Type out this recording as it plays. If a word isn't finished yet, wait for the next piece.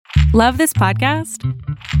Love this podcast?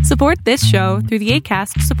 Support this show through the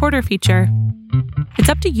Acast supporter feature. It's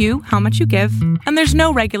up to you how much you give, and there's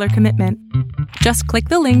no regular commitment. Just click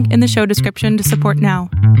the link in the show description to support now.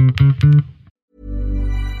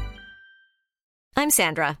 I'm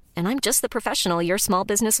Sandra, and I'm just the professional your small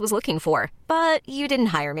business was looking for. But you didn't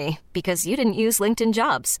hire me because you didn't use LinkedIn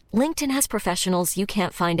Jobs. LinkedIn has professionals you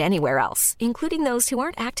can't find anywhere else, including those who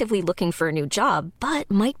aren't actively looking for a new job, but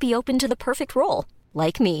might be open to the perfect role,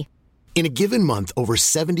 like me. In a given month, over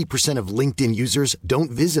 70% of LinkedIn users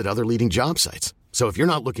don't visit other leading job sites. So if you're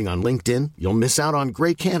not looking on LinkedIn, you'll miss out on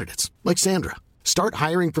great candidates like Sandra. Start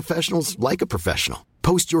hiring professionals like a professional.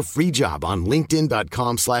 Post your free job on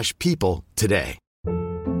linkedin.com/people today.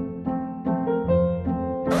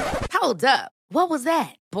 Hold up. What was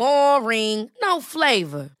that? Boring. No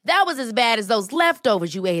flavor. That was as bad as those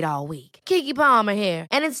leftovers you ate all week. Keke Palmer here,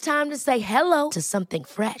 and it's time to say hello to something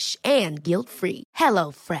fresh and guilt-free. Hello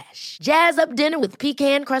Fresh. Jazz up dinner with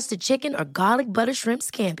pecan-crusted chicken or garlic butter shrimp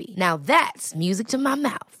scampi. Now that's music to my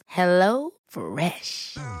mouth. Hello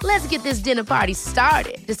Fresh. Let's get this dinner party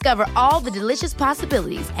started. Discover all the delicious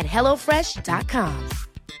possibilities at hellofresh.com.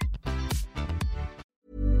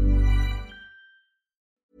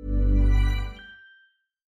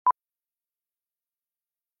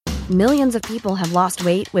 Millions of people have lost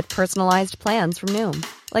weight with personalized plans from Noom.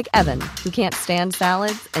 Like Evan, who can't stand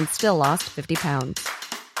salads and still lost 50 pounds.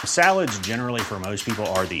 Salads generally for most people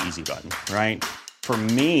are the easy button, right? For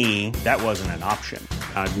me, that wasn't an option.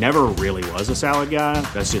 I never really was a salad guy.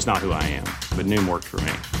 That's just not who I am. But Noom worked for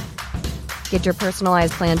me. Get your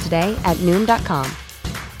personalized plan today at Noom.com.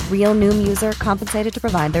 Real Noom user compensated to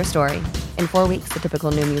provide their story. In 4 weeks, the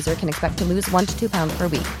typical Noom user can expect to lose 1 to 2 pounds per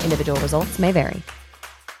week. Individual results may vary.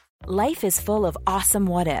 Life is full of awesome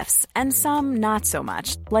what-ifs, and some not so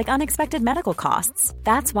much, like unexpected medical costs.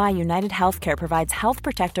 That's why United Healthcare provides Health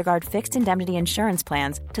Protector Guard fixed indemnity insurance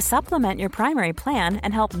plans to supplement your primary plan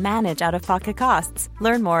and help manage out-of-pocket costs.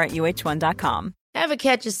 Learn more at uh1.com. Ever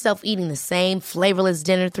catch yourself eating the same flavorless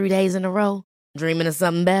dinner 3 days in a row? Dreaming of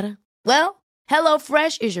something better? Well,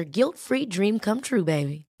 HelloFresh is your guilt-free dream come true,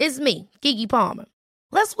 baby. It's me, Keke Palmer.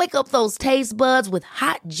 Let's wake up those taste buds with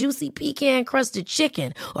hot, juicy pecan-crusted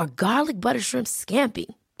chicken or garlic butter shrimp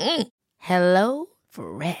scampi. Hello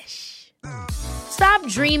Fresh. Stop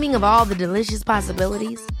dreaming of all the delicious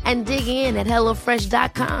possibilities and dig in at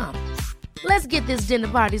hellofresh.com. Let's get this dinner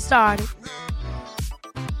party started.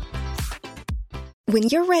 When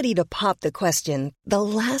you're ready to pop the question, the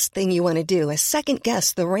last thing you want to do is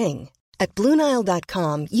second-guess the ring. At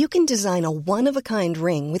BlueNile.com, you can design a one-of-a-kind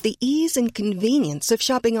ring with the ease and convenience of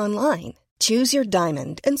shopping online. Choose your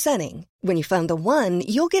diamond and setting. When you find the one,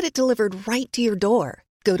 you'll get it delivered right to your door.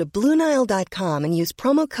 Go to BlueNile.com and use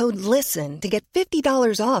promo code LISTEN to get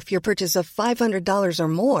 $50 off your purchase of $500 or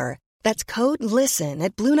more. That's code LISTEN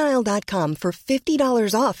at BlueNile.com for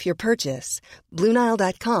 $50 off your purchase.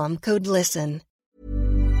 BlueNile.com, code LISTEN.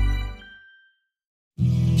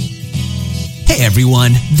 Hey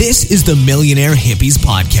everyone, this is the Millionaire Hippies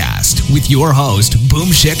Podcast with your host, Boom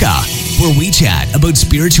Shikha, where we chat about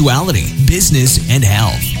spirituality, business, and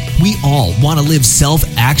health. We all want to live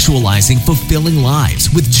self-actualizing, fulfilling lives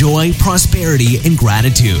with joy, prosperity, and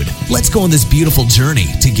gratitude. Let's go on this beautiful journey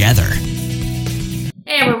together.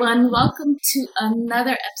 Hey everyone, welcome to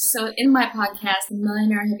another episode in my podcast, the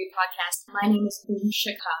Millionaire Hippie Podcast. My name is Boom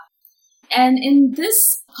Shikha. And in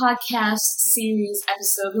this podcast series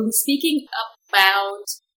episode, we'll be speaking about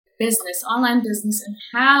business, online business, and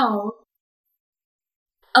how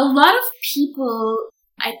a lot of people,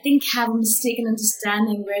 I think, have a mistaken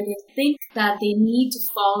understanding where they think that they need to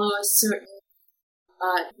follow a certain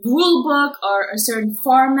rule book or a certain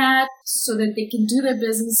format so that they can do their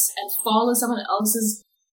business and follow someone else's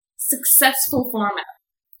successful format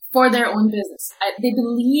for their own business. They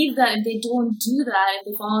believe that if they don't do that, if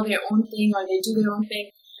they follow their own thing or they do their own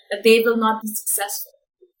thing, that they will not be successful.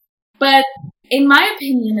 But in my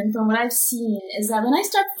opinion, and from what I've seen, is that when I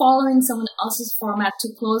start following someone else's format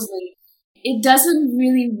too closely, it doesn't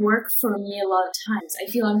really work for me a lot of times. I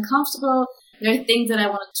feel uncomfortable. There are things that I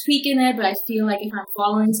want to tweak in it, but I feel like if I'm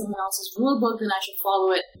following someone else's rule book, then I should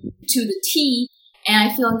follow it to the T. And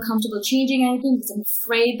I feel uncomfortable changing anything because I'm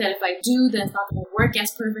afraid that if I do, then it's not going to work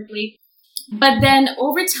as perfectly. But then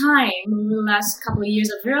over time, over the last couple of years,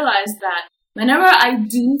 I've realized that whenever I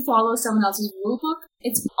do follow someone else's rule book,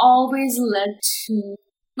 it's always led to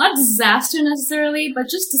not disaster necessarily, but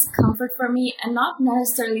just discomfort for me and not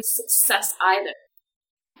necessarily success either.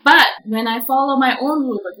 But when I follow my own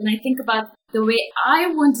rule book, when I think about the way I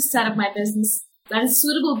want to set up my business that is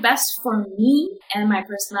suitable best for me and my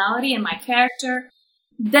personality and my character,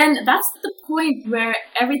 then that's the point where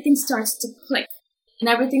everything starts to click and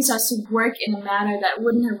everything starts to work in a manner that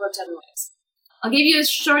wouldn't have worked otherwise. I'll give you a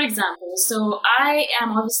short example. So I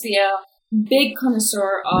am obviously a big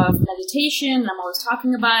connoisseur of meditation. I'm always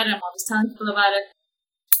talking about it. I'm always telling people about it.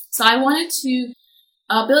 So I wanted to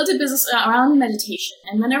build a business around meditation.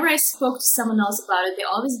 And whenever I spoke to someone else about it, they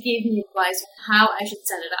always gave me advice on how I should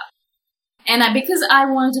set it up. And because I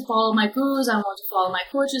wanted to follow my gurus, I wanted to follow my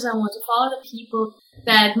coaches, I wanted to follow the people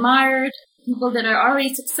that I admired, people that are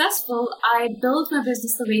already successful, I built my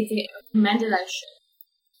business the way they recommended I should.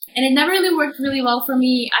 And it never really worked really well for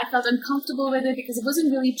me. I felt uncomfortable with it because it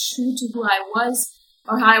wasn't really true to who I was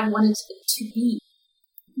or how I wanted it to be.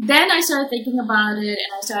 Then I started thinking about it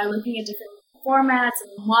and I started looking at different formats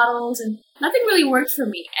and models, and nothing really worked for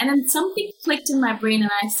me. And then something clicked in my brain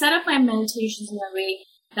and I set up my meditations in a way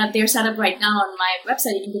that they're set up right now on my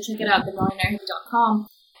website. You can go check it out, themillionairehippie.com.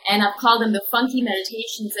 And I've called them the funky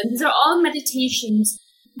meditations. And these are all meditations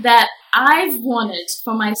that I've wanted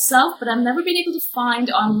for myself, but I've never been able to find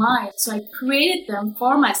online. So I created them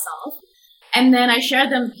for myself, and then I share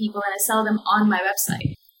them with people and I sell them on my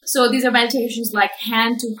website. So these are meditations like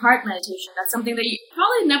hand-to-heart meditation. That's something that you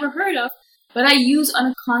probably never heard of, but I use on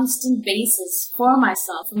a constant basis for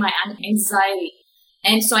myself, for my anxiety.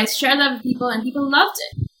 And so I shared that with people, and people loved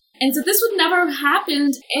it. And so this would never have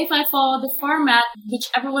happened if I followed the format which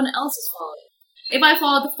everyone else is following. If I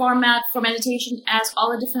followed the format for meditation as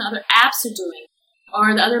all the different other apps are doing,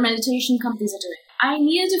 or the other meditation companies are doing, I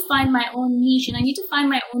needed to find my own niche, and I need to find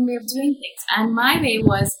my own way of doing things. And my way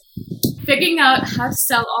was figuring out how to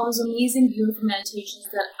sell all those amazing, beautiful meditations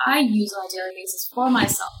that I use on a daily basis for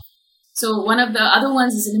myself. So one of the other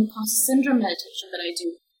ones is an imposter syndrome meditation that I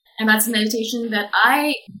do. And that's a meditation that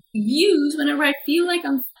I use whenever I feel like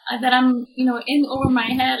I'm in over my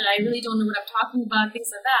head and I really don't know what I'm talking about,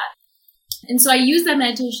 things like that. And so I use that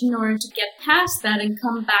meditation in order to get past that and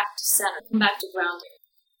come back to center, come back to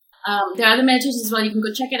grounding. There are other meditations as well. You can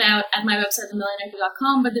go check it out at my website,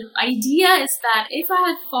 themillionairehippie.com. But the idea is that if I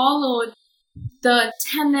had followed the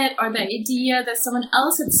tenet or the idea that someone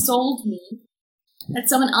else had sold me, that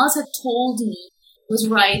someone else had told me was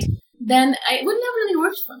right, then it wouldn't have really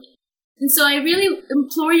worked for me. And so I really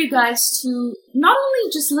implore you guys to not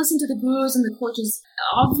only just listen to the gurus and the coaches.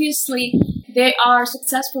 Obviously, they are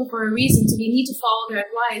successful for a reason, so we need to follow their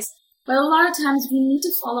advice. But a lot of times we need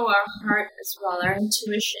to follow our heart as well, our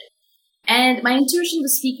intuition. And my intuition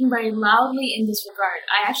was speaking very loudly in this regard.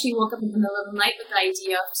 I actually woke up in the middle of the night with the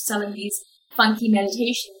idea of selling these funky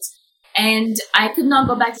meditations. And I could not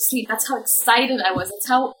go back to sleep. That's how excited I was. That's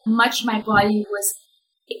how much my body was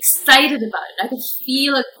excited about it. I could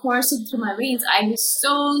feel it coursing through my veins. I was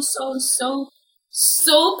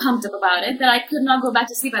so pumped up about it that I could not go back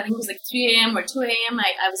to sleep. I think it was like 3 a.m. or 2 a.m.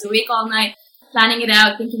 I was awake all night, planning it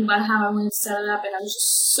out, thinking about how I wanted to set it up, and I was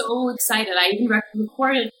just so excited. I even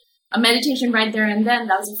recorded a meditation right there and then.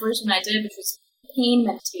 That was the first one I did, which was pain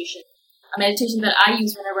meditation. A meditation that I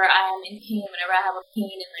use whenever I am in pain, whenever I have a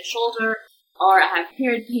pain in my shoulder, or I have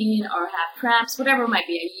period pain, or have cramps, whatever it might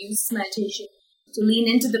be. I use this meditation to lean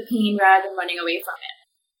into the pain rather than running away from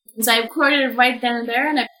it. And so I recorded it right then and there,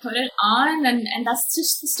 and I put it on, and that's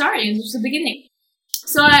just the start. It's just the beginning.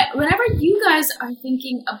 So whenever you guys are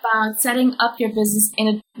thinking about setting up your business in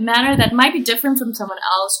a manner that might be different from someone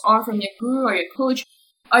else, or from your guru or your coach,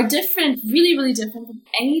 or different, really, really different from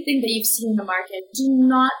anything that you've seen in the market, do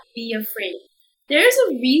not be afraid. There's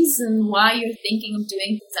a reason why you're thinking of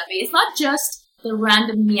doing things that way. It's not just the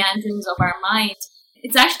random meanderings of our mind.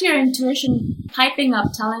 It's actually our intuition piping up,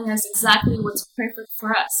 telling us exactly what's perfect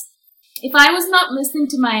for us. If I was not listening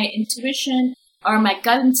to my intuition or my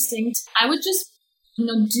gut instinct, I would just,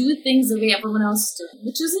 do things the way everyone else is doing,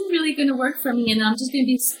 which isn't really going to work for me, and I'm just going to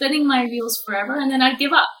be spinning my wheels forever, and then I'd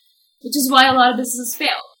give up. Which is why a lot of businesses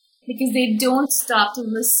fail, because they don't stop to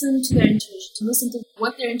listen to their intuition, to listen to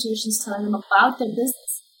what their intuition is telling them about their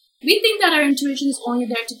business. We think that our intuition is only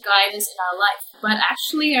there to guide us in our life, but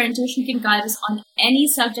actually our intuition can guide us on any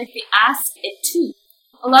subject we ask it to.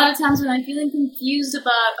 A lot of times when I'm feeling confused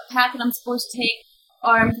about a path that I'm supposed to take,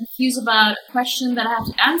 or I'm confused about a question that I have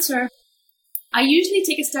to answer, I usually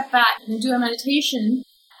take a step back and do a meditation,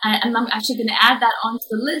 and I'm actually going to add that onto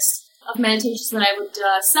the list of meditations that I would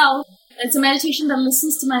sell. It's a meditation that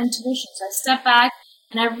listens to my intuition. So I step back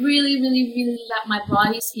and I really, really, really let my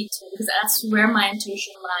body speak to me, because that's where my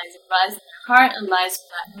intuition lies. It lies in my heart, it lies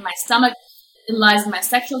in my stomach, it lies in my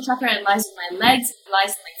sexual chakra, it lies in my legs, it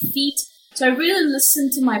lies in my feet. So I really listen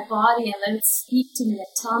to my body and let it speak to me and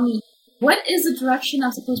tell me what is the direction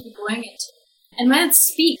I'm supposed to be going into. And when it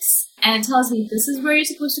speaks and it tells me this is where you're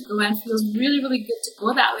supposed to go and feels really, really good to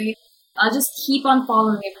go that way, I'll just keep on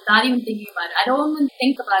following it without even thinking about it. I don't even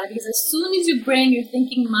think about it because as soon as you bring your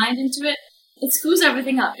thinking mind into it, it screws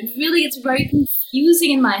everything up. It's very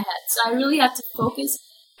confusing in my head. So I really have to focus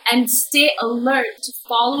and stay alert to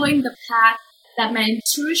following the path that my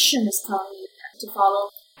intuition is telling me to follow,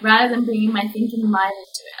 rather than bringing my thinking mind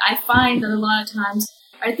into it. I find that a lot of times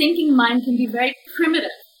our thinking mind can be very primitive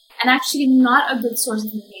and actually not a good source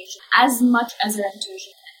of information as much as our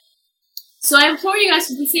intuition can. So I implore you guys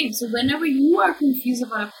to do the same. So whenever you are confused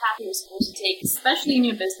about a path you're supposed to take, especially in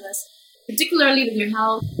your business, particularly with your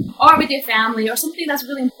health or with your family or something that's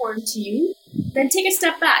really important to you, then take a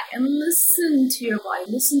step back and listen to your body,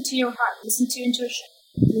 listen to your heart, listen to your intuition,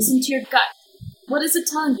 listen to your gut. What is it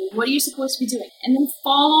telling you? What are you supposed to be doing? And then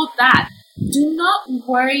follow that. Do not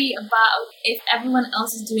worry about if everyone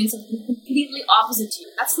else is doing something completely opposite to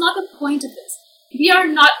you. That's not the point of this. We are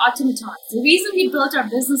not automatons. The reason we built our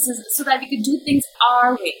businesses is so that we could do things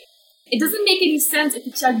our way. It doesn't make any sense if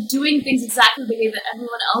we start doing things exactly the way that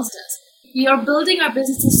everyone else does. We are building our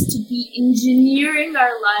businesses to be engineering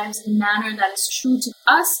our lives in a manner that is true to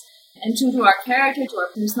us and true to our character, to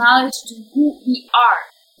our personality, to who we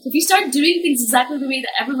are. So if you start doing things exactly the way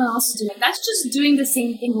that everyone else is doing, that's just doing the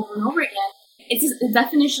same thing over and over again. It's a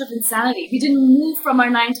definition of insanity. We didn't move from our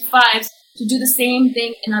 9-to-5s to do the same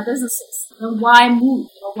thing in our businesses. Then why move?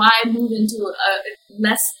 Why move into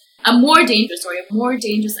a more dangerous or a more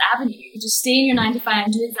dangerous avenue? You can just stay in your 9-to-5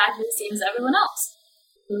 and do exactly the same as everyone else.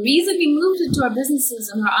 The reason we moved into our businesses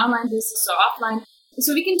and our online business or offline is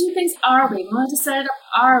so we can do things our way. We wanted to set it up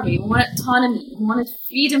our way. We wanted autonomy. We wanted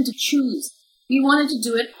freedom to choose. We wanted to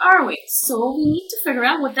do it our way. So we need to figure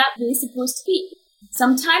out what that way is supposed to be.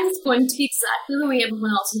 Sometimes it's going to be exactly the way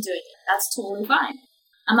everyone else is doing it. That's totally fine.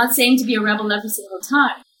 I'm not saying to be a rebel every single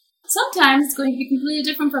time. Sometimes it's going to be completely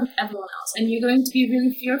different from everyone else, and you're going to be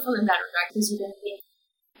really fearful in that regard because you're going to think,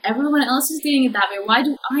 everyone else is doing it that way. Why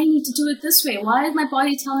do I need to do it this way? Why is my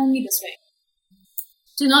body telling me this way?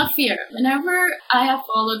 Do not fear. Whenever I have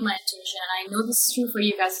followed my intuition, and I know this is true for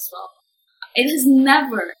you guys as well, it has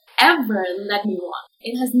never, ever led me wrong.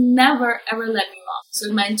 It has never, ever led me wrong.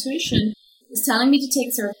 So my intuition is telling me to take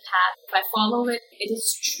a certain path. If I follow it, it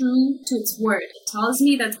is true to its word. It tells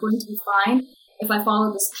me that's going to be fine if I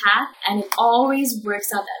follow this path, and it always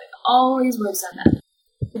works out that way. It always works out that way.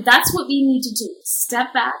 But that's what we need to do.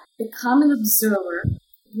 Step back, become an observer,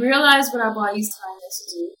 realize what our body is telling us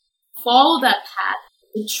to do, follow that path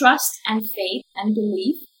with trust and faith and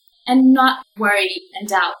belief, and not worry and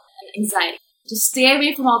doubt and anxiety. Just stay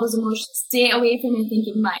away from all those emotions. Stay away from your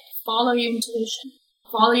thinking mind. Follow your intuition.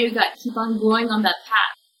 Follow your gut. Keep on going on that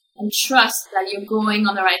path. And trust that you're going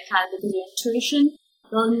on the right path because your intuition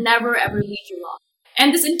will never ever lead you wrong.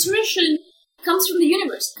 And this intuition comes from the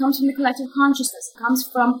universe. It comes from the collective consciousness. It comes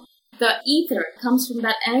from the ether. It comes from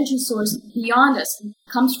that energy source beyond us. It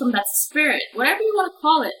comes from that spirit. Whatever you want to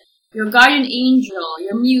call it. Your guardian angel,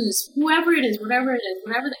 your muse, whoever it is, whatever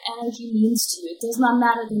the energy means to you. It does not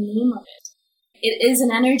matter the name of it. It is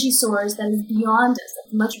an energy source that is beyond us,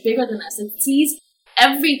 that's much bigger than us. It sees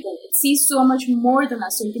everything. It sees so much more than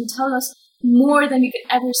us, so it can tell us more than we could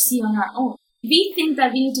ever see on our own. We think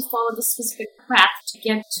that we need to follow the specific path to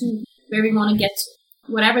get to where we want to get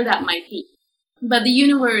to, whatever that might be. But the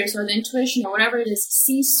universe or the intuition or whatever it is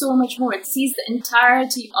sees so much more. It sees the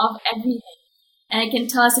entirety of everything. And it can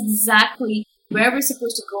tell us exactly where we're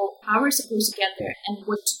supposed to go, how we're supposed to get there, and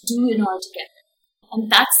what to do in order to get there.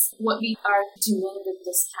 And that's what we are doing with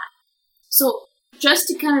this path. So just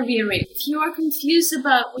to kind of reiterate, if you are confused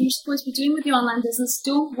about what you're supposed to be doing with your online business,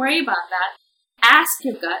 don't worry about that. Ask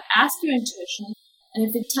your gut, ask your intuition, and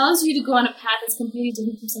if it tells you to go on a path that's completely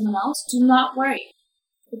different from someone else, do not worry.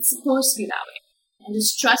 It's supposed to be that way. And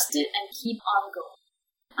just trust it and keep on going.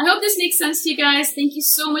 I hope this makes sense to you guys. Thank you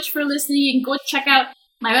so much for listening. And go check out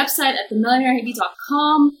my website at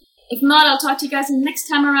themillionairehippie.com. If not, I'll talk to you guys next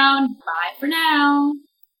time around. Bye for now.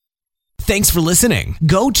 Thanks for listening.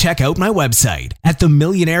 Go check out my website at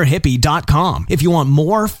themillionairehippie.com if you want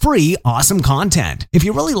more free, awesome content. If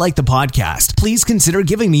you really like the podcast, please consider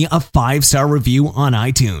giving me a 5-star review on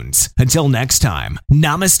iTunes. Until next time,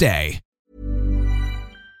 namaste.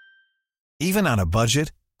 Even on a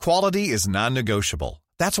budget, quality is non-negotiable.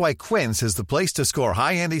 That's why Quince is the place to score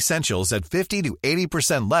high-end essentials at 50 to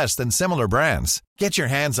 80% less than similar brands. Get your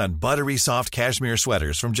hands on buttery soft cashmere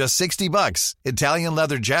sweaters from just $60, Italian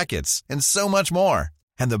leather jackets, and so much more.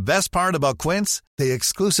 And the best part about Quince, they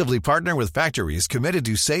exclusively partner with factories committed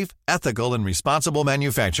to safe, ethical, and responsible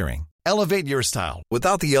manufacturing. Elevate your style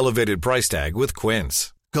without the elevated price tag with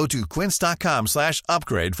Quince. Go to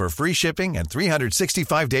quince.com/upgrade for free shipping and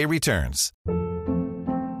 365-day returns.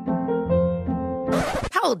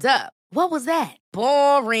 Hold up. What was that?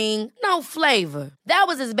 Boring. No flavor. That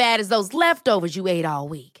was as bad as those leftovers you ate all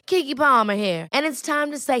week. Keke Palmer here, and it's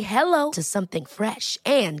time to say hello to something fresh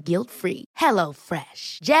and guilt-free.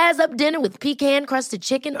 HelloFresh. Jazz up dinner with pecan-crusted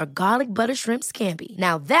chicken or garlic butter shrimp scampi.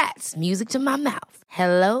 Now that's music to my mouth.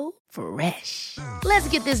 HelloFresh. Let's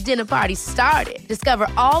get this dinner party started. Discover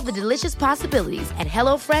all the delicious possibilities at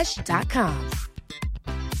HelloFresh.com.